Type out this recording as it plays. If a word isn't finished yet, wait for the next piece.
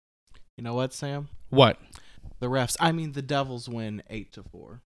You know what, Sam? What? The Devils win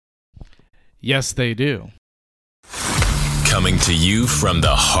 8-4. Yes, they do. Coming to you from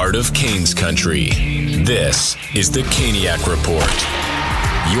the heart of Canes country, this is the Caniac Report.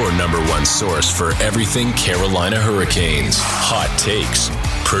 Your number one source for everything Carolina Hurricanes. Hot takes,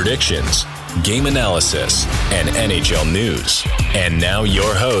 predictions, game analysis, and NHL news. And now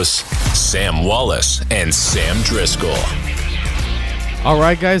your hosts, Sam Wallace and Sam Driscoll. All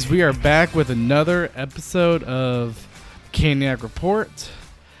right, guys, we are back with another episode of Caniac Report.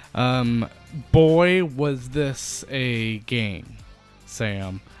 Boy, was this a game,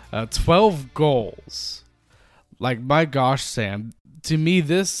 Sam. 12 goals. Like, my gosh, Sam. To me,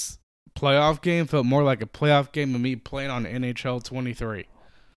 this playoff game felt more like a playoff game of me playing on NHL 23.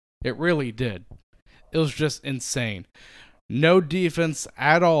 It really did. It was just insane. No defense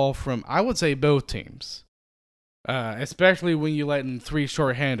at all from, I would say, both teams. Especially when you let in 3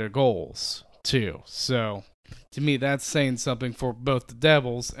 shorthanded goals, too. So, to me, that's saying something for both the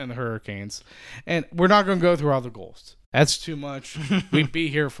Devils and the Hurricanes. And we're not going to go through all the goals. That's too much. We'd be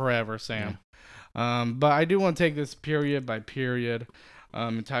here forever, Sam. Yeah. But I do want to take this period by period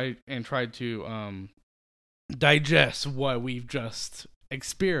and try to digest what we've just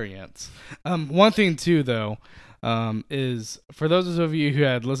experienced. One thing, too, though, is for those of you who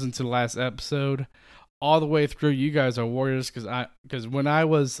had listened to the last episode, all the way through, you guys are warriors, because when I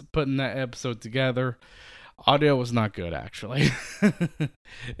was putting that episode together, audio was not good, actually.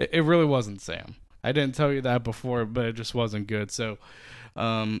 It really wasn't, Sam. I didn't tell you that before, but it just wasn't good. So,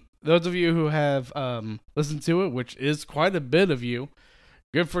 those of you who have listened to it, which is quite a bit of you,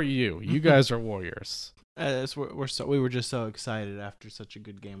 good for you. You guys are warriors. We were just so excited after such a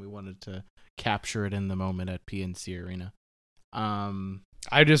good game. We wanted to capture it in the moment at PNC Arena.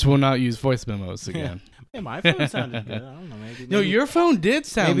 I just will not use voice memos again. Yeah, my phone sounded good. I don't know. Maybe no, your phone did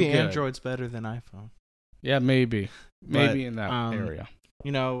sound good. Maybe Android's better than iPhone. Yeah, maybe But, in that area.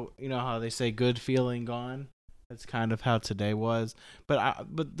 You know how they say good feeling gone? That's kind of how today was. But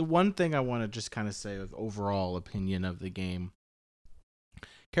the one thing I want to just kind of say of overall opinion of the game,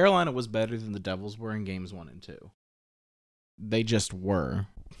 Carolina was better than the Devils were in games 1 and 2. They just were.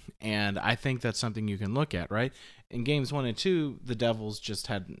 And I think that's something you can look at, right? In games 1 and 2, the Devils just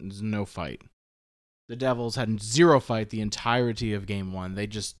had no fight. The Devils had 0 fight the entirety of game 1. They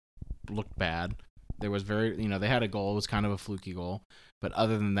just looked bad. There was they had a goal. It was kind of a fluky goal. But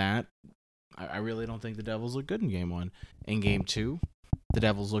other than that, I really don't think the Devils looked good in game 1. In game 2, the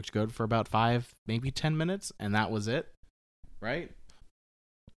Devils looked good for about 5, maybe 10 minutes, and that was it, right?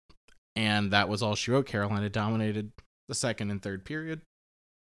 And that was all she wrote. Carolina dominated the second and third period.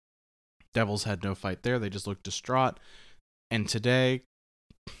 Devils had no fight there. They just looked distraught. And today,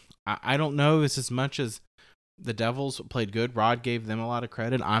 I don't know as much as the Devils played good. Rod gave them a lot of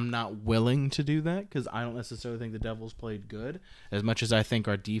credit. I'm not willing to do that because I don't necessarily think the Devils played good as much as I think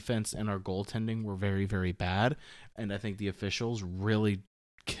our defense and our goaltending were very, very bad. And I think the officials really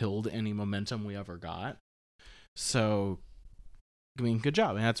killed any momentum we ever got. So, I mean, good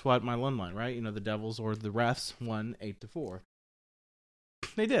job. And that's what my one line, right? The Devils or the refs won 8-4.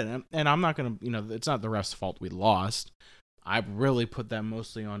 They did. And I'm not going to, it's not the refs' fault we lost. I really put that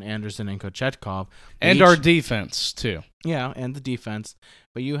mostly on Anderson and Kochetkov. And our defense, too. Yeah, and the defense.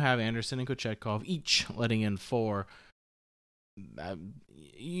 But you have Anderson and Kochetkov each letting in 4.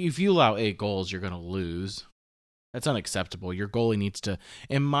 If you allow 8 goals, you're going to lose. That's unacceptable. Your goalie needs to,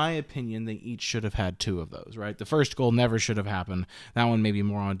 in my opinion, they each should have had 2 of those, right? The first goal never should have happened. That one may be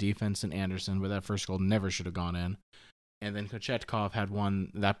more on defense than Anderson, but that first goal never should have gone in. And then Kochetkov had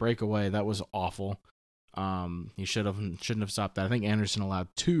one, that breakaway, that was awful. He shouldn't have stopped that. I think Anderson allowed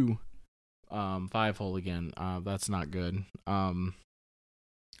 2 5-hole again. That's not good.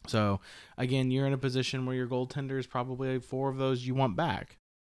 So, again, you're in a position where your goaltender is probably 4 of those you want back.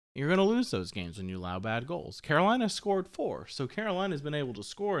 You're going to lose those games when you allow bad goals. Carolina scored 4, so Carolina's been able to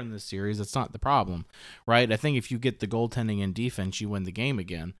score in this series. That's not the problem, right? I think if you get the goaltending and defense, you win the game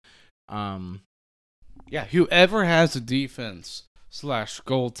again. Yeah, whoever has the defense /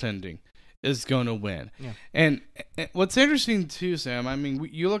 goaltending is going to win. Yeah. And what's interesting, too, Sam, I mean,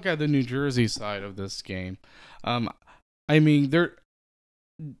 you look at the New Jersey side of this game. I mean,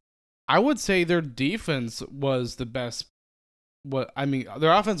 I would say their defense was the best.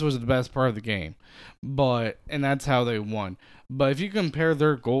 Their offense was the best part of the game, and that's how they won. But if you compare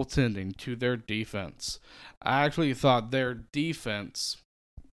their goaltending to their defense, I actually thought their defense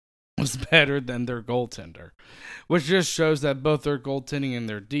was better than their goaltender, which just shows that both their goaltending and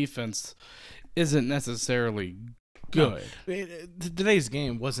their defense isn't necessarily good. No, today's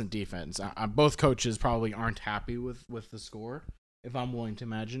game wasn't defense. Both coaches probably aren't happy with the score. if I'm willing to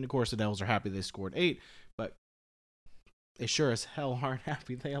imagine. Of course, the Devils are happy they scored 8, but they sure as hell aren't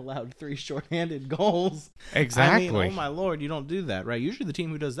happy they allowed 3 shorthanded goals. Exactly. I mean, oh my Lord, you don't do that, right? Usually the team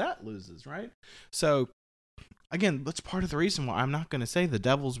who does that loses, right? So, again, that's part of the reason why I'm not going to say the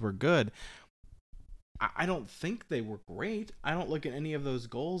Devils were good. I don't think they were great. I don't look at any of those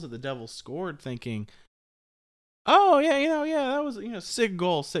goals that the Devils scored thinking, oh, yeah, that was, sick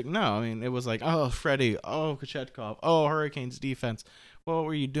goal, sick. No, I mean, it was like, oh, Freddie, oh, Kochetkov, oh, Hurricanes defense. What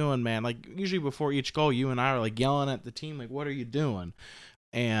were you doing, man? Like, usually before each goal, you and I are, like, yelling at the team, like, what are you doing?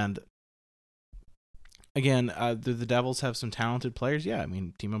 And, again, do the Devils have some talented players? Yeah, I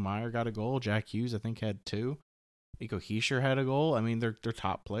mean, Timo Meier got a goal. Jack Hughes, I think, had 2. Nico Hischier had a goal. I mean, their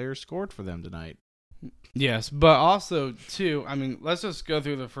top players scored for them tonight. Yes, but also, too, I mean, let's just go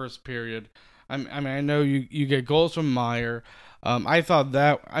through the first period. I mean, I know you get goals from Meier. I thought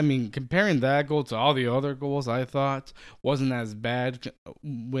that, I mean, comparing that goal to all the other goals, I thought wasn't as bad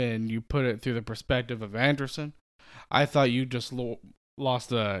when you put it through the perspective of Anderson. I thought you just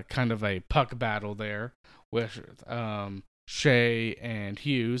lost a kind of a puck battle there with Shea and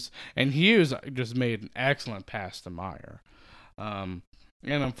Hughes. And Hughes just made an excellent pass to Meier.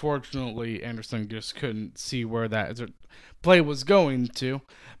 And unfortunately, Anderson just couldn't see where that play was going to.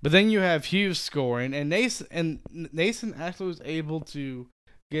 But then you have Hughes scoring, and Nason actually was able to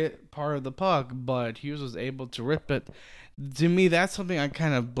get part of the puck, but Hughes was able to rip it. To me, that's something I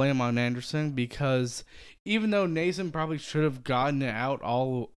kind of blame on Anderson, because even though Nason probably should have gotten it out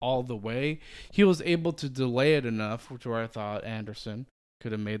all the way, he was able to delay it enough, which where I thought Anderson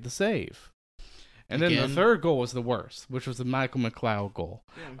could have made the save. And then the third goal was the worst, which was the Michael McLeod goal.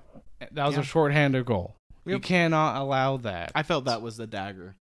 Yeah. That was a shorthanded goal. Yep. You cannot allow that. I felt that was the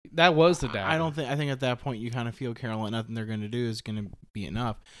dagger. That was the dagger. I think at that point you kind of feel Carolina, nothing they're going to do is going to be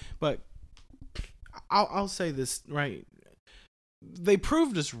enough. But I'll say this, right? They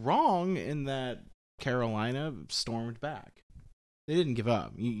proved us wrong in that Carolina stormed back. They didn't give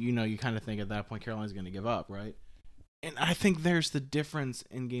up. You kind of think at that point Carolina's going to give up, right? And I think there's the difference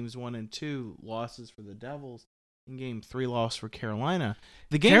in games 1 and 2, losses for the Devils. In game 3, loss for Carolina.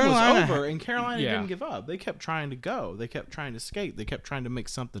 The game was over, and Carolina didn't give up. They kept trying to go. They kept trying to skate. They kept trying to make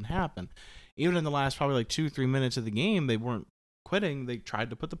something happen. Even in the last probably like 2-3 minutes of the game, they weren't quitting. They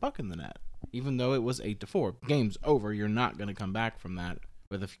tried to put the puck in the net, even though it was 8-4. Game's over. You're not going to come back from that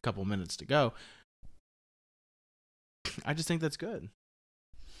with a couple minutes to go. I just think that's good.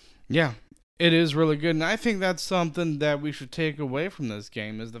 Yeah. It is really good, and I think that's something that we should take away from this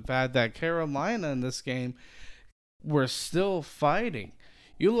game, is the fact that Carolina in this game were still fighting.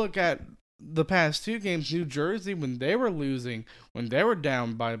 You look at the past 2 games, New Jersey, when they were losing, when they were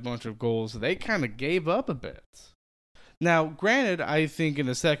down by a bunch of goals, they kind of gave up a bit. Now, granted, I think in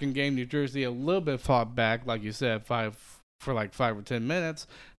the second game, New Jersey a little bit fought back, like you said, for like 5 or 10 minutes,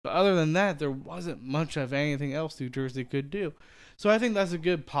 but other than that, there wasn't much of anything else New Jersey could do. So I think that's a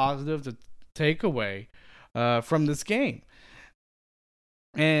good positive to take away from this game.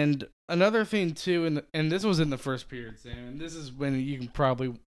 And another thing too, and this was in the first period, Sam, and this is when you can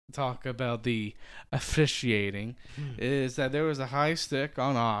probably talk about the officiating, is that there was a high stick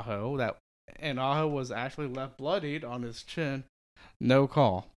on Aho, and Aho was actually left bloodied on his chin. No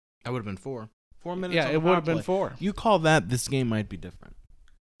call. That would have been 4 minutes. Yeah, it would have been 4. You call that, this game might be different.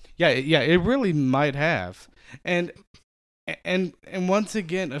 Yeah, it really might have. And once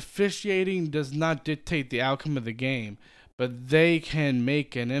again, officiating does not dictate the outcome of the game, but they can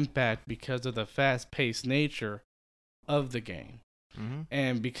make an impact because of the fast-paced nature of the game. Mm-hmm.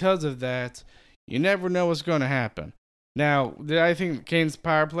 And because of that, you never know what's going to happen. Now, did I think Kane's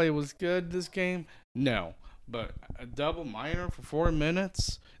power play was good this game? No. But a double minor for 4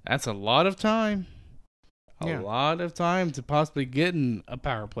 minutes, that's a lot of time. A lot of time to possibly get in a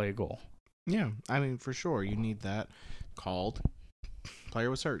power play goal. Yeah, I mean, for sure. You need that called.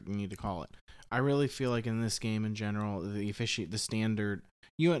 Player was hurt. You need to call it. I really feel like in this game in general, the standard,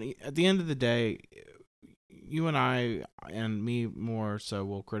 at the end of the day, you and I, and me more so,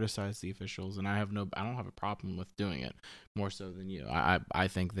 will criticize the officials, and I don't have a problem with doing it more so than you. I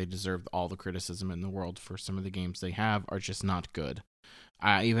think they deserve all the criticism in the world for some of the games they have are just not good.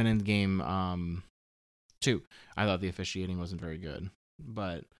 Even in game 2, I thought the officiating wasn't very good,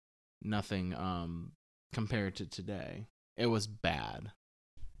 but nothing compared to today. It was bad.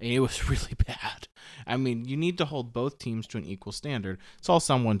 It was really bad. I mean, you need to hold both teams to an equal standard. Saw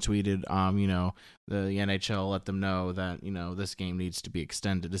someone tweeted, the NHL let them know that, this game needs to be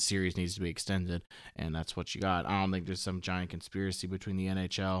extended. The series needs to be extended, and that's what you got. I don't think there's some giant conspiracy between the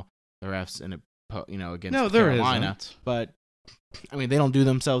NHL, the refs, and against Carolina. Isn't. But I mean, they don't do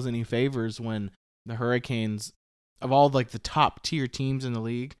themselves any favors when the Hurricanes of all like the top tier teams in the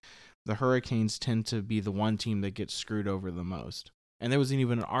league, the Hurricanes tend to be the one team that gets screwed over the most. And there was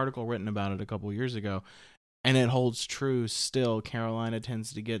even an article written about it a couple years ago, and it holds true still. Carolina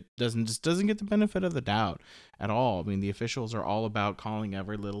tends to doesn't get the benefit of the doubt at all. I mean, the officials are all about calling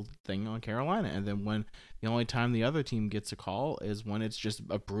every little thing on Carolina, and then when the only time the other team gets a call is when it's just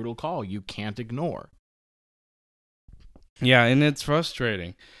a brutal call you can't ignore. Yeah, and it's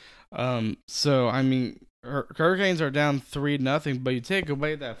frustrating. So I mean, Hurricanes are down 3-0, but you take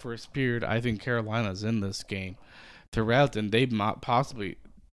away that first period, I think Carolina's in this game throughout, and they possibly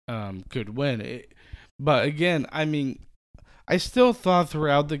could win. But again, I mean, I still thought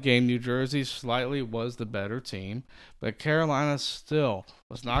throughout the game New Jersey slightly was the better team, but Carolina still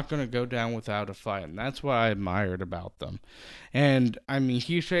was not going to go down without a fight, and that's what I admired about them. And I mean,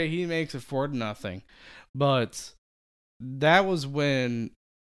 he makes it 4-0, but that was when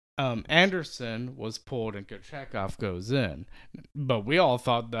Anderson was pulled and Kochetkov goes in. But we all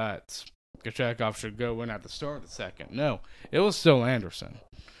thought that Kochetkov should go in at the start of the second. No, it was still Anderson.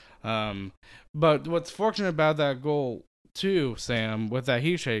 But what's fortunate about that goal too, Sam, with that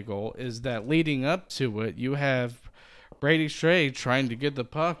Hischier goal, is that leading up to it, you have Brady Skjei trying to get the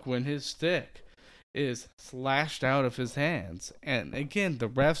puck when his stick is slashed out of his hands. And again, the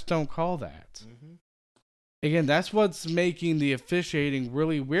refs don't call that. Mm-hmm. Again, that's what's making the officiating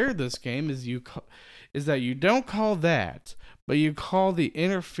really weird this game is that you don't call that, but you call the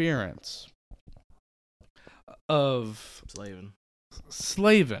interference of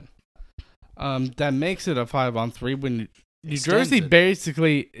Slavin. That makes it a 5-on-3 when New Jersey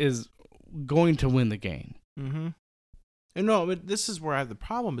basically is going to win the game. Mm-hmm. And no, but this is where I have the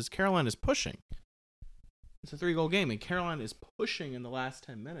problem is Carolina's pushing. It's a 3-goal game, and Carolina is pushing in the last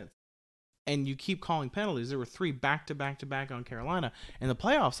 10 minutes. And you keep calling penalties. There were 3 back-to-back on Carolina. In the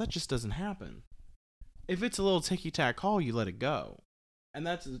playoffs, that just doesn't happen. If it's a little ticky-tack call, you let it go. And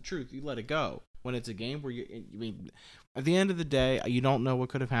that's the truth. You let it go. When it's a game where at the end of the day, you don't know what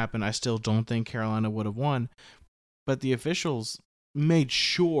could have happened. I still don't think Carolina would have won. But the officials made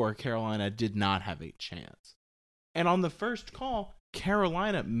sure Carolina did not have a chance. And on the first call,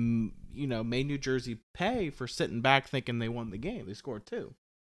 Carolina, made New Jersey pay for sitting back thinking they won the game. They scored 2.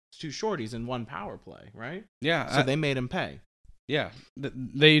 It's 2 shorties and 1 power play, right? Yeah. So they made him pay. Yeah,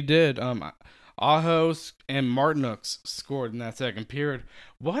 they did. Aho and Martinook scored in that second period.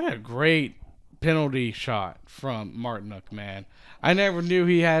 What a great penalty shot from Martinook, man. I never knew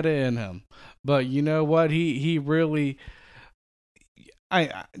he had it in him. But you know what? He really...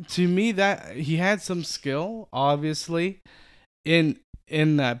 to me, that he had some skill, obviously, in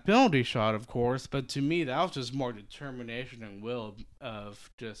that penalty shot, of course, but to me, that was just more determination and will of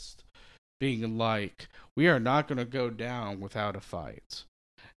just being like, we are not going to go down without a fight.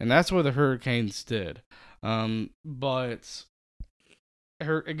 And that's what the Hurricanes did. But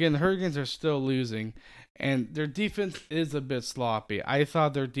again, the Hurricanes are still losing, and their defense is a bit sloppy. I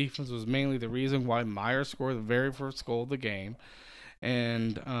thought their defense was mainly the reason why Meyer scored the very first goal of the game,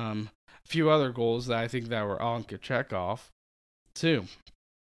 and a few other goals that I think that were on Kochetkov too.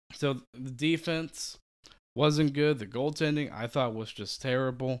 So the defense wasn't good. The goaltending I thought was just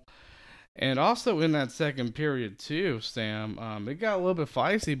terrible. And also in that second period too, Sam, it got a little bit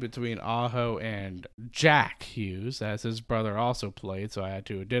feisty between Aho and Jack Hughes, as his brother also played, so I had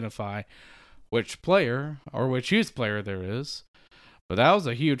to identify which player or which Hughes player there is. But that was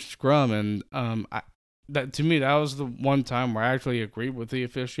a huge scrum, and to me, that was the one time where I actually agreed with the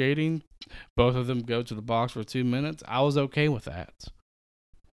officiating. Both of them go to the box for 2 minutes. I was okay with that.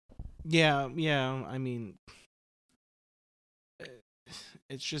 Yeah. I mean,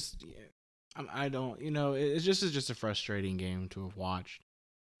 it's just, I don't, it's just a frustrating game to have watched.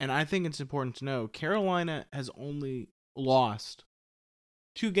 And I think it's important to know Carolina has only lost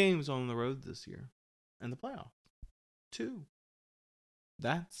 2 games on the road this year in the playoff. 2.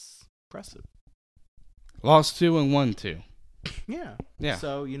 That's impressive. Lost 2 and won 2. Yeah.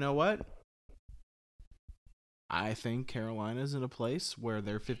 So, you know what? I think Carolina's in a place where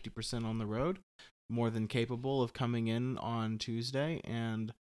they're 50% on the road, more than capable of coming in on Tuesday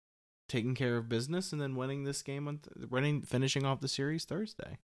and taking care of business and then winning this game finishing off the series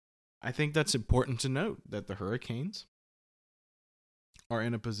Thursday. I think that's important to note that the Hurricanes are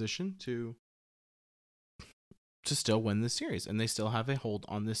in a position to still win this series, and they still have a hold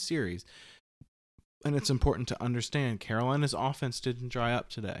on this series. And it's important to understand Carolina's offense didn't dry up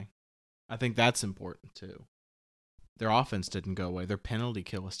today. I think that's important too. Their offense didn't go away. Their penalty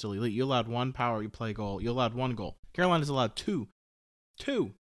kill was still elite. You allowed 1 power play goal. You allowed 1 goal. Carolina's allowed 2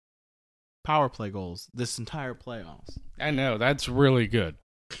 power play goals this entire playoffs. I know. That's really good.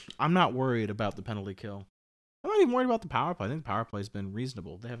 I'm not worried about the penalty kill. I'm not even worried about the power play. I think the power play's been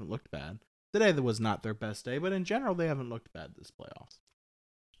reasonable. They haven't looked bad. Today was not their best day, but in general, they haven't looked bad this playoffs.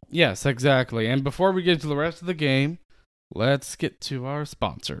 Yes, exactly. And before we get to the rest of the game, let's get to our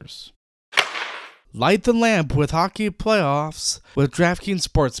sponsors. Light the lamp with hockey playoffs with DraftKings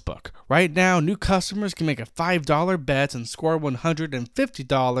Sportsbook. Right now, new customers can make a $5 bet and score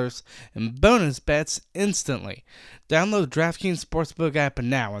 $150 in bonus bets instantly. Download the DraftKings Sportsbook app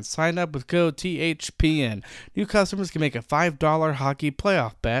now and sign up with code THPN. New customers can make a $5 hockey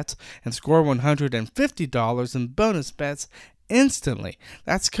playoff bet and score $150 in bonus bets instantly.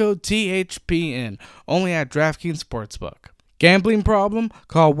 That's code THPN, only at DraftKings Sportsbook. Gambling problem?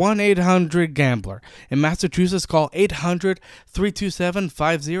 Call 1-800-GAMBLER. In Massachusetts, call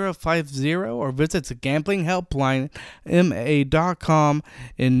 800-327-5050 or visit the Gambling Helpline MA.com.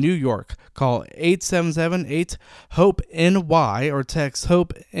 In New York, call 877-8-HOPE-NY or text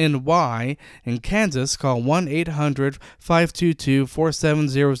HOPE-NY. In Kansas, call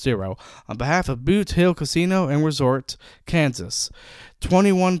 1-800-522-4700. On behalf of Boot Hill Casino and Resort, Kansas.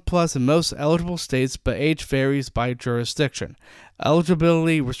 21 plus in most eligible states, but age varies by jurisdiction.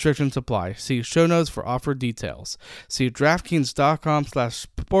 Eligibility restrictions apply. See show notes for offer details. See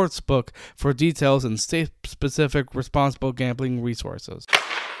DraftKings.com/sportsbook for details and state-specific responsible gambling resources.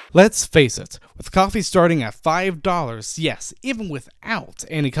 Let's face it, with coffee starting at $5, yes, even without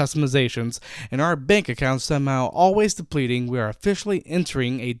any customizations, and our bank account somehow always depleting, we are officially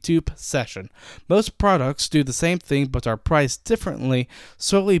entering a dupe session. Most products do the same thing but are priced differently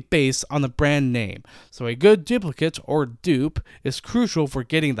solely based on the brand name, so a good duplicate or dupe is crucial for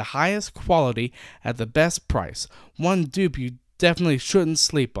getting the highest quality at the best price. One dupe you definitely shouldn't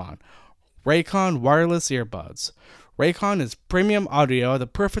sleep on: Raycon wireless earbuds. Raycon is premium audio at the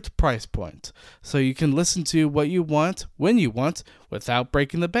perfect price point, so you can listen to what you want, when you want, without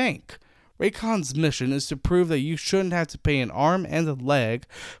breaking the bank. Raycon's mission is to prove that you shouldn't have to pay an arm and a leg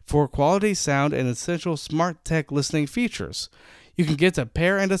for quality sound and essential smart tech listening features. You can get a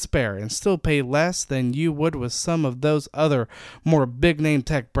pair and a spare and still pay less than you would with some of those other more big-name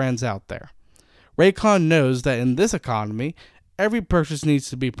tech brands out there. Raycon knows that in this economy, every purchase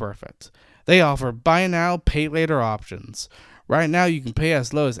needs to be perfect. They offer buy now, pay later options. Right now, you can pay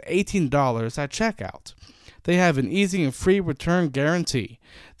as low as $18 at checkout. They have an easy and free return guarantee.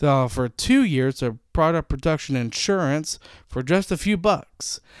 They offer 2 years of product production insurance for just a few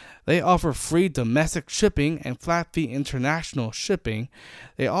bucks. They offer free domestic shipping and flat fee international shipping.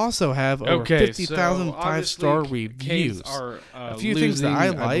 They also have over 50,000 five-star reviews. A few things that I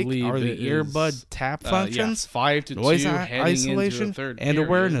like are the earbud tap functions, 5-2 noise isolation, and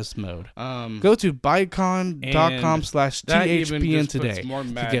awareness mode. Go to buycon.com/THPN today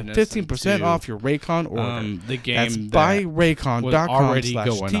to get 15% off your Raycon order. The game That's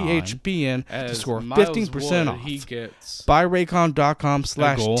buyraycon.com/THPN to score 15% off.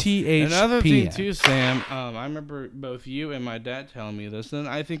 Buyraycon.com/THPN. Another thing too, Sam, I remember both you and my dad telling me this, and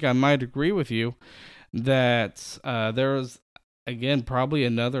I think I might agree with you that there was, again, probably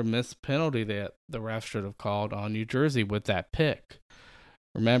another missed penalty that the ref should have called on New Jersey with that pick.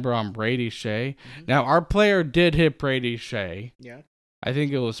 Remember on Brady Shea? Mm-hmm. Now, our player did hit Brady Shea. Yeah. I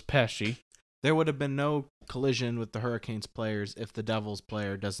think it was Pesci. There would have been no collision with the Hurricanes players if the Devils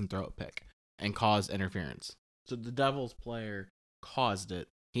player doesn't throw a pick and cause interference. So the Devils player caused it.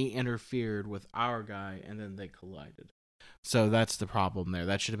 He interfered with our guy, and then they collided. So that's the problem there.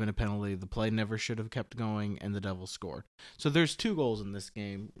 That should have been a penalty. The play never should have kept going, and the Devils scored. So there's 2 goals in this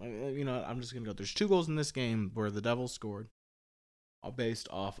game. I'm just going to go. There's 2 goals in this game where the Devils scored based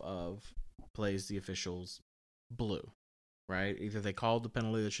off of plays the officials blew, right? Either they called the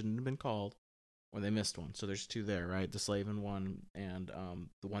penalty that shouldn't have been called, or they missed one. So there's 2 there, right? The Slavin one and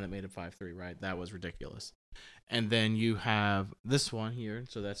the one that made it 5-3, right? That was ridiculous. And then you have this one here,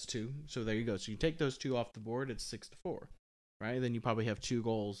 so that's 2. So there you go. So you take those 2 off the board, it's 6-4, right? Then you probably have 2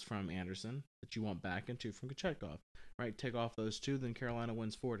 goals from Anderson that you want back and 2 from Kochetkov, right? Take off those 2, then Carolina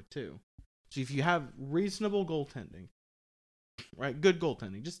wins 4-2. So if you have reasonable goaltending, right? Good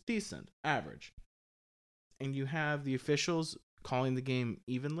goaltending, just decent, average, and you have the officials calling the game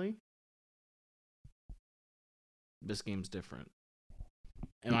evenly, this game's different.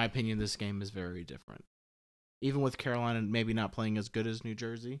 In my opinion, this game is very different. Even with Carolina maybe not playing as good as New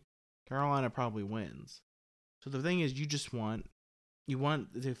Jersey, Carolina probably wins. So the thing is, you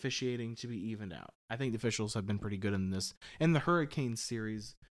want the officiating to be evened out. I think the officials have been pretty good in this, in the Hurricane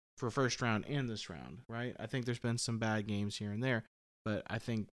series for first round and this round, right? I think there's been some bad games here and there, but I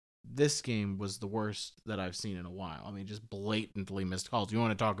think this game was the worst that I've seen in a while. I mean, just blatantly missed calls. You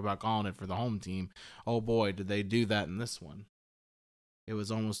want to talk about calling it for the home team? Oh boy, did they do that in this one. It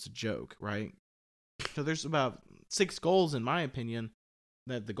was almost a joke, right? So there's about 6 goals, in my opinion,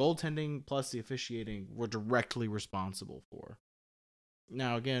 that the goaltending plus the officiating were directly responsible for.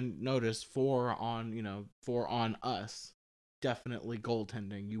 Now, again, notice 4 on us. Definitely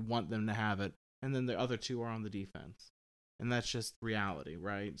goaltending. You want them to have it. And then the other 2 are on the defense. And that's just reality,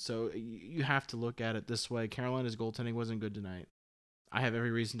 right? So you have to look at it this way. Carolina's goaltending wasn't good tonight. I have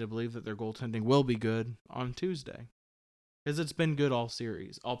every reason to believe that their goaltending will be good on Tuesday. Because it's been good all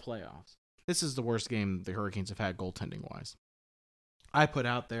series, all playoffs. This is the worst game the Hurricanes have had goaltending-wise. I put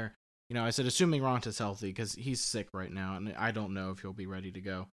out there, I said, assuming Ronta's healthy, because he's sick right now, and I don't know if he'll be ready to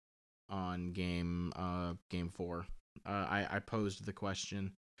go on game 4. I posed the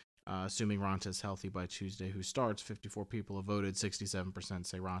question, assuming Ronta's healthy by Tuesday, who starts? 54 people have voted, 67%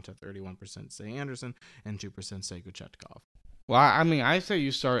 say Ronta, 31% say Anderson, and 2% say Kochetkov. Well, I mean, I say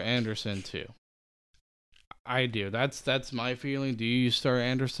you start Anderson too. I do. That's my feeling. Do you start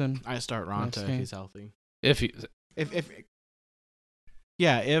Anderson? I start Ronta if he's healthy. If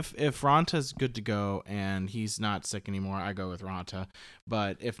Ronta's good to go and he's not sick anymore, I go with Ronta.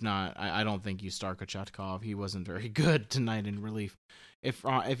 But if not, I don't think you start Kochetkov. He wasn't very good tonight in relief. If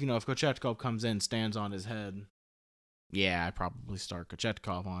Kochetkov comes in, stands on his head, yeah, I probably start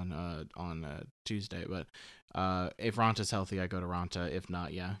Kochetkov on Tuesday. But if Ronta's healthy, I go to Ronta. If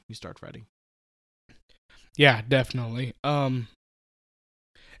not, yeah, you start Freddie. Yeah, definitely. And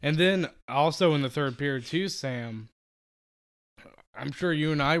then also in the third period too, Sam, I'm sure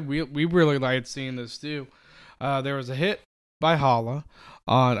you and I, we really liked seeing this too. There was a hit by Haula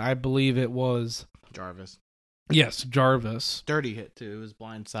on, I believe it was Jarvis. Yes, Jarvis. Dirty hit too. It was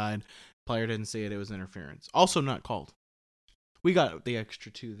blindside. Player didn't see it. It was interference. Also not called. We got the extra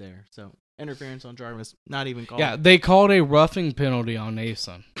 2 there. So interference on Jarvis, not even called. Yeah, they called a roughing penalty on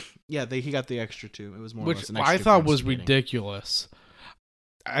Nason. Yeah, he got the extra 2. It was more which or less an extra I thought was skating. ridiculous.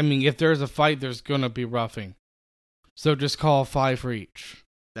 I mean, if there's a fight, there's gonna be roughing. So just call 5 for each.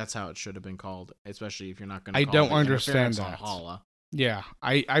 That's how it should have been called, especially if you're not going to. I don't understand that. Haula. Yeah,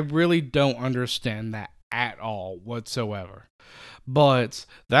 I really don't understand that at all whatsoever. But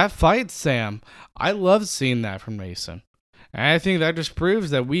that fight, Sam, I love seeing that from Mason. And I think that just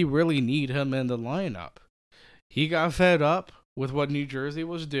proves that we really need him in the lineup. He got fed up with what New Jersey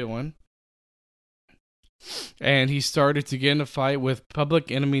was doing. And he started to get in a fight with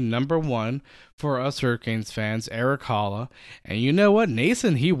public enemy number 1 for us Hurricanes fans, Erik Haula. And you know what?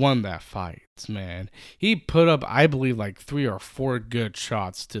 Nason, he won that fight, man. He put up, I believe, like 3 or 4 good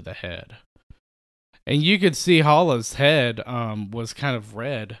shots to the head. And you could see Haula's head was kind of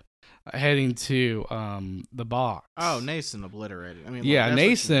red heading to the box. Oh, Nason obliterated. I mean, yeah,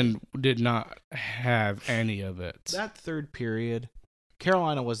 Nason did not have any of it. That third period,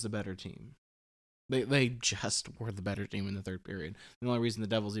 Carolina was the better team. They just were the better team in the third period. The only reason the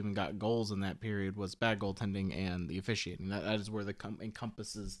Devils even got goals in that period was bad goaltending and the officiating. That is where the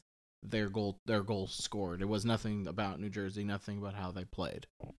encompasses their goals scored. It was nothing about New Jersey, nothing about how they played.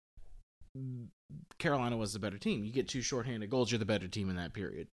 Carolina was the better team. You get 2 shorthanded goals, you're the better team in that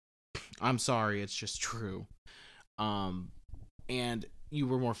period. I'm sorry, it's just true. And you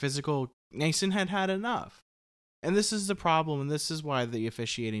were more physical. Nason had enough. And this is the problem, and this is why the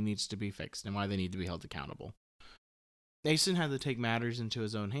officiating needs to be fixed and why they need to be held accountable. Nason had to take matters into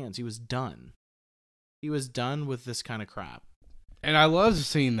his own hands. He was done. He was done with this kind of crap. And I loved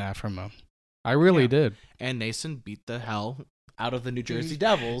seeing that from him. I really did. And Nason beat the hell out of the New Jersey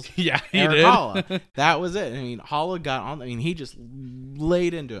Devils. Yeah, he Erik did. Haula. That was it. I mean, Haula got on. I mean, he just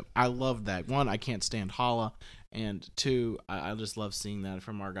laid into him. I loved that. 1, I can't stand Haula. And 2, I just love seeing that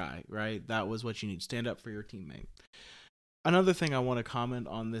from our guy, right? That was what you need. Stand up for your teammate. Another thing I want to comment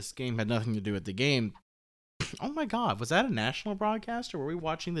on this game had nothing to do with the game. Oh my God, was that a national broadcast or were we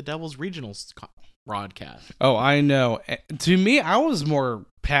watching the Devils regional broadcast? Oh, I know. To me, I was more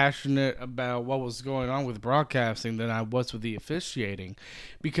passionate about what was going on with broadcasting than I was with the officiating.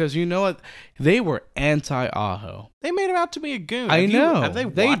 Because you know what? They were anti-Aho. They made him out to be a goon. I know.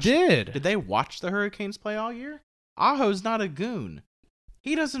 They did. Did they watch the Hurricanes play all year? Aho's not a goon.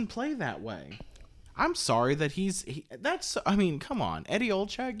 He doesn't play that way. I'm sorry that I mean, come on. Eddie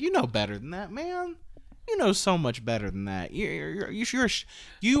Olczyk, you know better than that, man. You know so much better than that.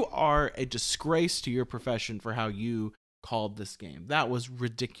 You are a disgrace to your profession for how you called this game. That was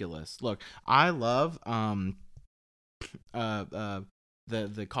ridiculous. Look, I love the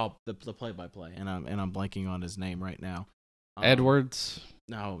play-by-play, and I'm blanking on his name right now. Edwards.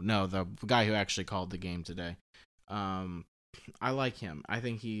 No, the guy who actually called the game today. I like him. I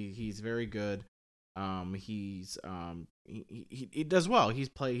think he's very good. He does well.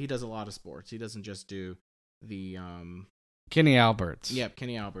 He does a lot of sports. He doesn't just do the Kenny Alberts. Yep,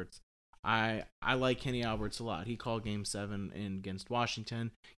 Kenny Alberts. I like Kenny Alberts a lot. He called Game 7 against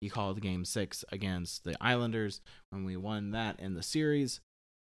Washington. He called Game 6 against the Islanders when we won that in the series.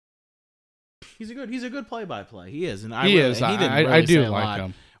 He's a good play-by-play. He is, and he is. And he didn't I really do say a like lot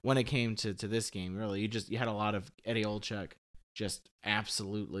him. when it came to this game. Really, you had a lot of Eddie Olczyk just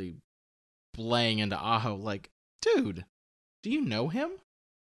absolutely playing into Aho. Like, dude, do you know him?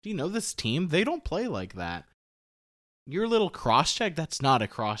 Do you know this team? They don't play like that. Your little cross-check, that's not a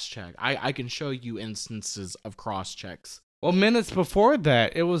cross-check. I can show you instances of cross-checks. Well, minutes before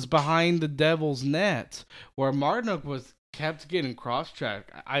that, it was behind the Devils' net where Martinook was kept getting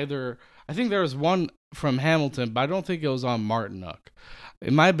cross-checked. I think there was one from Hamilton, but I don't think it was on Martinook.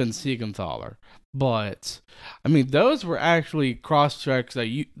 It might have been Siegenthaler. But, I mean, those were actually cross-checks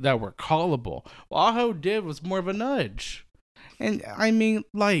that were callable. What Aho did was more of a nudge. And, I mean,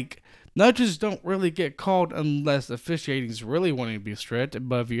 like, nudges don't really get called unless officiating's really wanting to be strict.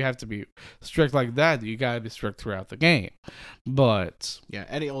 But if you have to be strict like that, you got to be strict throughout the game. But yeah,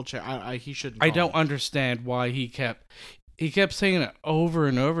 Eddie Olczyk, he shouldn't. I don't understand why he kept saying it over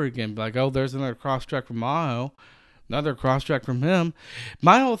and over again. Like, oh, there's another cross-check from Aho, another cross-check from him.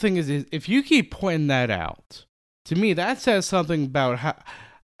 My whole thing is if you keep pointing that out, to me, that says something about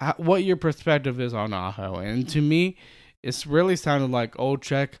how what your perspective is on Aho. And to me, it's really sounded like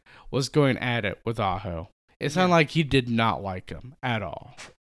Olczyk was going at it with Aho. It sounded like he did not like him at all.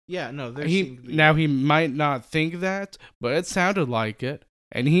 Yeah, no. Now he might not think that, but it sounded like it,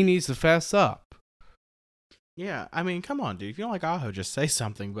 and he needs to fess up. Yeah, I mean, come on, dude. If you don't like Aho, just say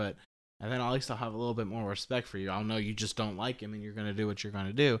something. And then at least I'll have a little bit more respect for you. I'll know you just don't like him, and you're gonna do what you're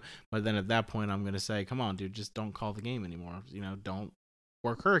gonna do. But then at that point, I'm gonna say, come on, dude, just don't call the game anymore. Don't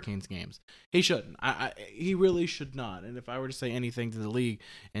work Hurricanes games. He shouldn't. He really should not. And if I were to say anything to the league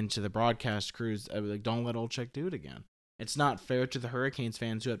and to the broadcast crews, I'd be like, don't let Olczyk do it again. It's not fair to the Hurricanes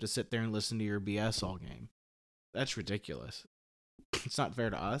fans who have to sit there and listen to your BS all game. That's ridiculous. It's not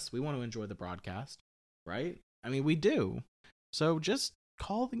fair to us. We want to enjoy the broadcast, right? I mean, we do. So just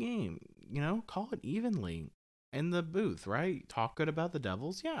call the game. Call it evenly in the booth, right? Talk good about the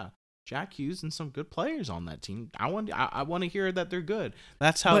Devils. Yeah. Jack Hughes and some good players on that team. I want to hear that they're good.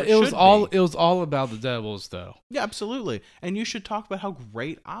 That's how it should be. It was all about the Devils, though. Yeah, absolutely. And you should talk about how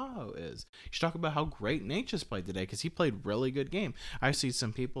great Aho is. You should talk about how great Necas played today because he played really good game. I see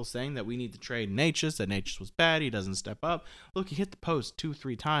some people saying that we need to trade Necas, that Necas was bad, he doesn't step up. Look, he hit the post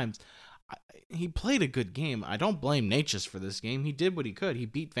 2-3 times. He played a good game. I don't blame Necas for this game. He did what he could. He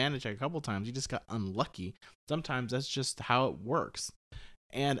beat Vanacek a couple times. He just got unlucky. Sometimes that's just how it works.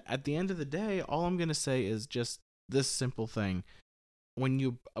 And at the end of the day, all I'm going to say is just this simple thing. When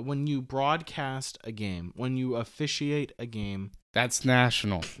you broadcast a game, when you officiate a game, that's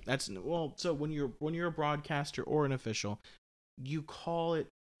national. So when you're a broadcaster or an official, you call it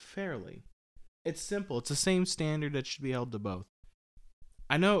fairly. It's simple. It's the same standard that should be held to both.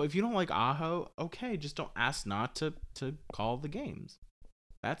 I know if you don't like Aho, okay, just don't ask not to call the games.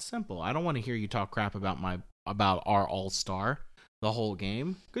 That's simple. I don't want to hear you talk crap about our all-star the whole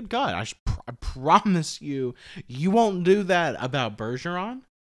game. Good God, I promise you won't do that about Bergeron,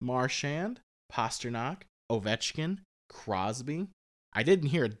 Marchand, Pasternak, Ovechkin, Crosby. I didn't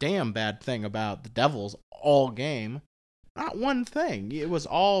hear a damn bad thing about the Devils all game. Not one thing. It was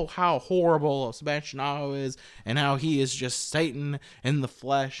all how horrible Sebastian Aho is and how he is just Satan in the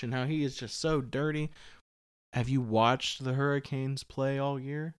flesh and how he is just so dirty. Have you watched the Hurricanes play all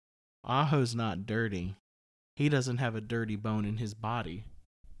year? Aho's not dirty. He doesn't have a dirty bone in his body.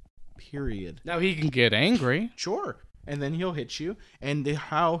 Period. Now he can get angry. Sure. And then he'll hit you. And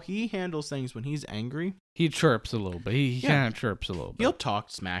how he handles things when he's angry. He chirps a little bit. He kind of chirps a little bit. He'll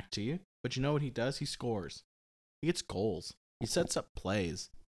talk smack to you. But you know what he does? He scores. He gets goals. He sets up plays.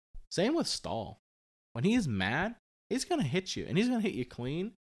 Same with Stahl. When he's mad, he's going to hit you. And he's going to hit you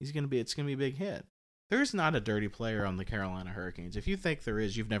clean. It's going to be a big hit. There's not a dirty player on the Carolina Hurricanes. If you think there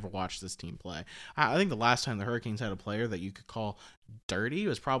is, you've never watched this team play. I think the last time the Hurricanes had a player that you could call dirty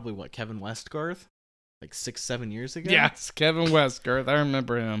was probably, Kevin Westgarth? Like 6-7 years ago? Yes, Kevin Westgarth. I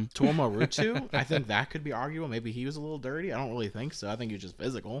remember him. Tuomo Ruutu? I think that could be arguable. Maybe he was a little dirty. I don't really think so. I think he was just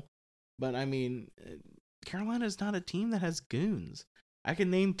physical. But, I mean, Carolina's not a team that has goons. I can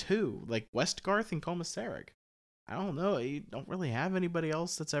name two, like Westgarth and Komisarek. I don't know. You don't really have anybody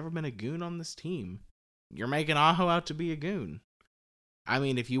else that's ever been a goon on this team. You're making Aho out to be a goon. I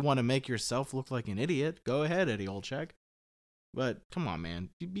mean, if you want to make yourself look like an idiot, go ahead, Eddie Olczyk. But come on,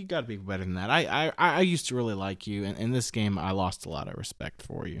 man, you got to be better than that. I used to really like you, and in this game, I lost a lot of respect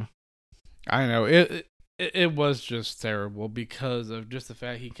for you. I know it was just terrible because of just the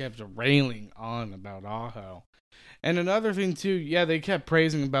fact he kept railing on about Aho. And another thing too, yeah, they kept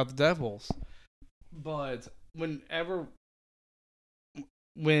praising about the Devils, but when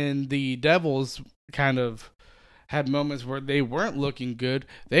the Devils kind of had moments where they weren't looking good,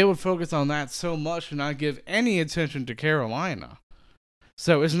 they would focus on that so much and not give any attention to Carolina.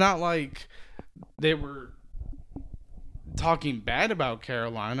 So it's not like they were talking bad about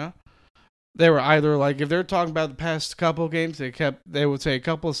Carolina. They were either like, if they're talking about the past couple of games, they would say a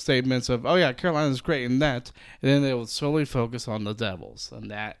couple of statements of, oh yeah, Carolina's great in that, and then they would solely focus on the Devils,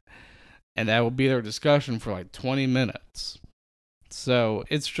 and that would be their discussion for like 20 minutes. So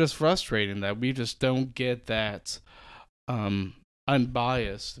it's just frustrating that we just don't get that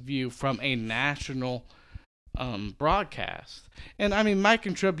unbiased view from a national broadcast. And I mean, Mike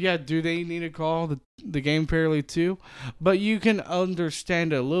and Tripp, yeah, do they need to call the game fairly too? But you can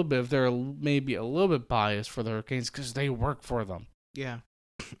understand it a little bit if they're maybe a little bit biased for the Hurricanes because they work for them. Yeah.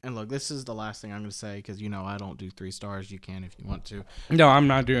 And look, this is the last thing I'm going to say because, I don't do 3 stars. You can if you want to. No, I'm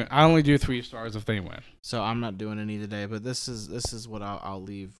not doing. I only do 3 stars if they win. So I'm not doing any today. But this is what I'll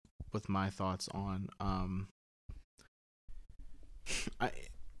leave with my thoughts on. At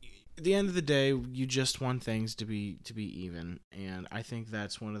the end of the day, you just want things to be even, and I think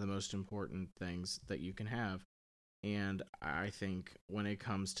that's one of the most important things that you can have. And I think when it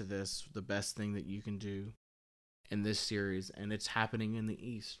comes to this, the best thing that you can do in this series, and it's happening in the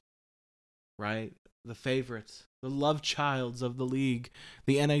East, right? The favorites, the love childs of the league,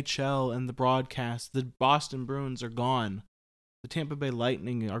 the NHL and the broadcast, the Boston Bruins are gone. The Tampa Bay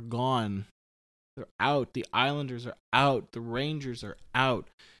Lightning are gone. They're out. The Islanders are out. The Rangers are out.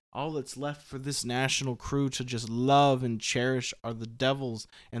 All that's left for this national crew to just love and cherish are the Devils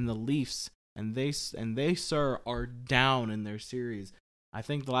and the Leafs, and they, sir, are down in their series. I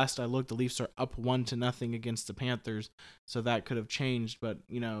think the last I looked, the Leafs are up 1-0 against the Panthers, so that could have changed. But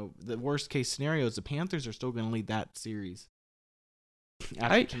the worst case scenario is the Panthers are still going to lead that series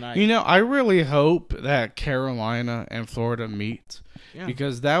after tonight. I really hope that Carolina and Florida meet. Yeah.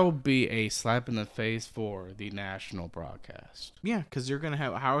 Because that will be a slap in the face for the national broadcast. Yeah, because you're going to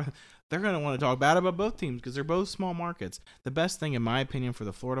have they're going to want to talk bad about both teams because they're both small markets. The best thing, in my opinion, for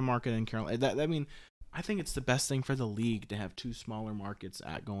the Florida market and Carolina, I think it's the best thing for the league to have 2 smaller markets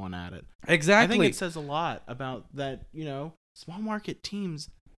going at it. Exactly. I think it says a lot about that. Small market teams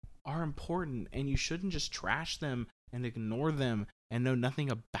are important, and you shouldn't just trash them and ignore them and know nothing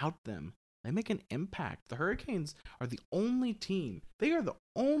about them. They make an impact. The Hurricanes are the only team. They are the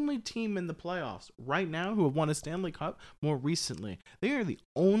only team in the playoffs right now who have won a Stanley Cup more recently. They are the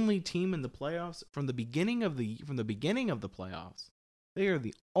only team in the playoffs from the beginning of the playoffs. They are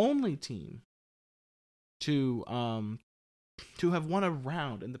the only team to have won a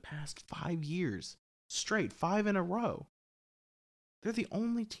round in the past 5 years straight, 5 in a row. They're the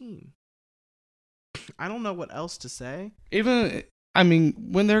only team. I don't know what else to say.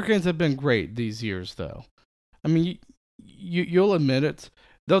 When the Hurricanes have been great these years, though. You'll admit it.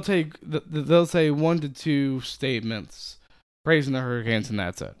 They'll say 1 to 2 statements praising the Hurricanes, and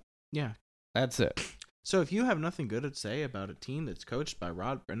that's it. Yeah, that's it. So if you have nothing good to say about a team that's coached by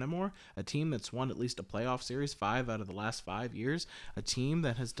Rod Brind'Amour, a team that's won at least a playoff series 5 out of the last 5 years, a team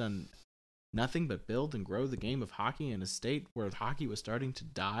that has done nothing but build and grow the game of hockey in a state where hockey was starting to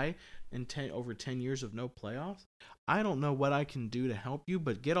die in over 10 years of no playoffs, I don't know what I can do to help you,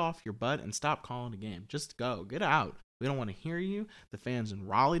 but get off your butt and stop calling a game. Just go. Get out. We don't want to hear you. The fans in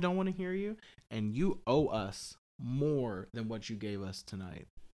Raleigh don't want to hear you. And you owe us more than what you gave us tonight.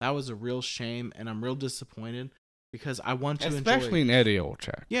 That was a real shame, and I'm real disappointed because I want to especially in Eddie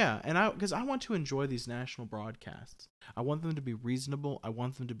Olczyk. Yeah, and because I want to enjoy these national broadcasts. I want them to be reasonable, I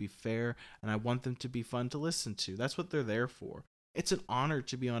want them to be fair, and I want them to be fun to listen to. That's what they're there for. It's an honor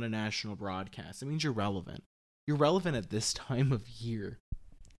to be on a national broadcast. It means you're relevant. You're relevant at this time of year.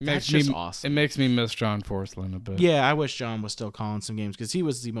 That's just awesome. It makes me miss John Forslund a bit. Yeah, I wish John was still calling some games because he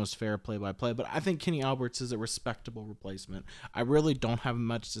was the most fair play-by-play. But I think Kenny Alberts is a respectable replacement. I really don't have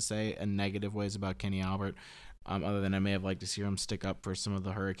much to say in negative ways about Kenny Albert, other than I may have liked to see him stick up for some of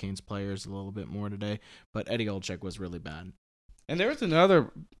the Hurricanes players a little bit more today. But Eddie Olczyk was really bad. And there was another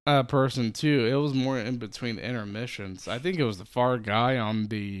person, too. It was more in between the intermissions. I think it was the far guy on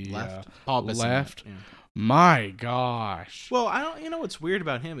the left. Left. Yeah. My gosh. Well, I don't. What's weird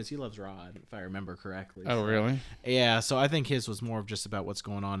about him is he loves Rod, if I remember correctly. Oh, really? Yeah. So I think his was more of just about what's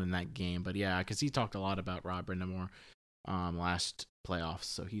going on in that game. But yeah, because he talked a lot about Rod Brind'Amour last playoffs,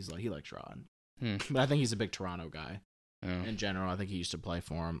 so he likes Rod. But I think he's a big Toronto guy in general. I think he used to play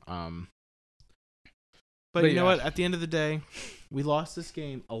for him. But you know what? At the end of the day, we lost this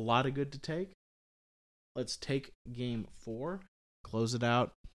game. A lot of good to take. Let's take game 4, close it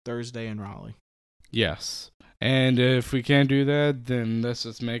out Thursday in Raleigh. Yes. And if we can't do that, then let's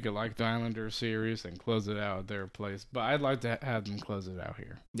just make it like the Islanders series and close it out at their place. But I'd like to have them close it out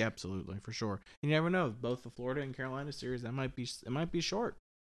here. Yeah, absolutely, for sure. You never know. Both the Florida and Carolina series, it might be short.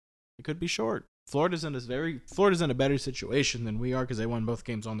 It could be short. Florida's in a better situation than we are because they won both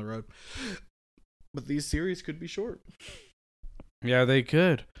games on the road. But these series could be short. Yeah, they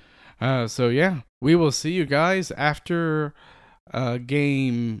could. So yeah, we will see you guys after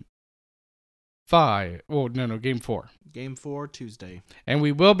game 5. Well, no, game 4. Game 4 Tuesday. And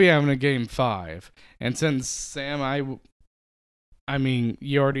we will be having a game 5. And since Sam, I mean,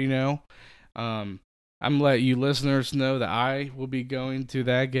 you already know. I'm going to let you listeners know that I will be going to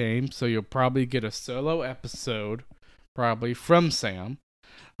that game. So you'll probably get a solo episode, probably from Sam,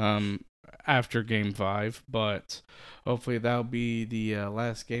 after game 5. But hopefully that'll be the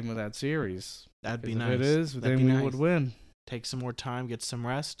last game of that series. That'd be if nice. If it is, then we would win. Take some more time, get some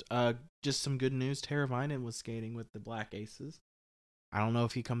rest. Just some good news. Teravainen was skating with the Black Aces. I don't know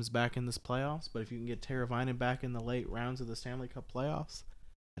if he comes back in this playoffs, but if you can get Teravainen back in the late rounds of the Stanley Cup playoffs,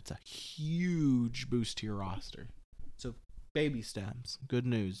 that's a huge boost to your roster. So, baby steps. Good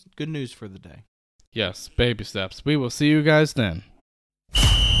news. Good news for the day. Yes, baby steps. We will see you guys then.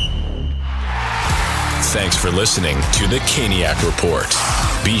 Thanks for listening to the Caniac Report.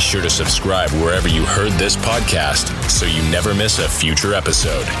 Be sure to subscribe wherever you heard this podcast so you never miss a future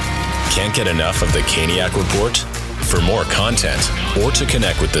episode. Can't get enough of the Caniac Report? For more content or to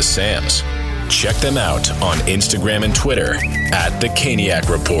connect with the Sams, check them out on Instagram and Twitter @the Caniac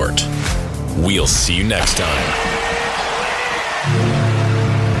Report. We'll see you next time.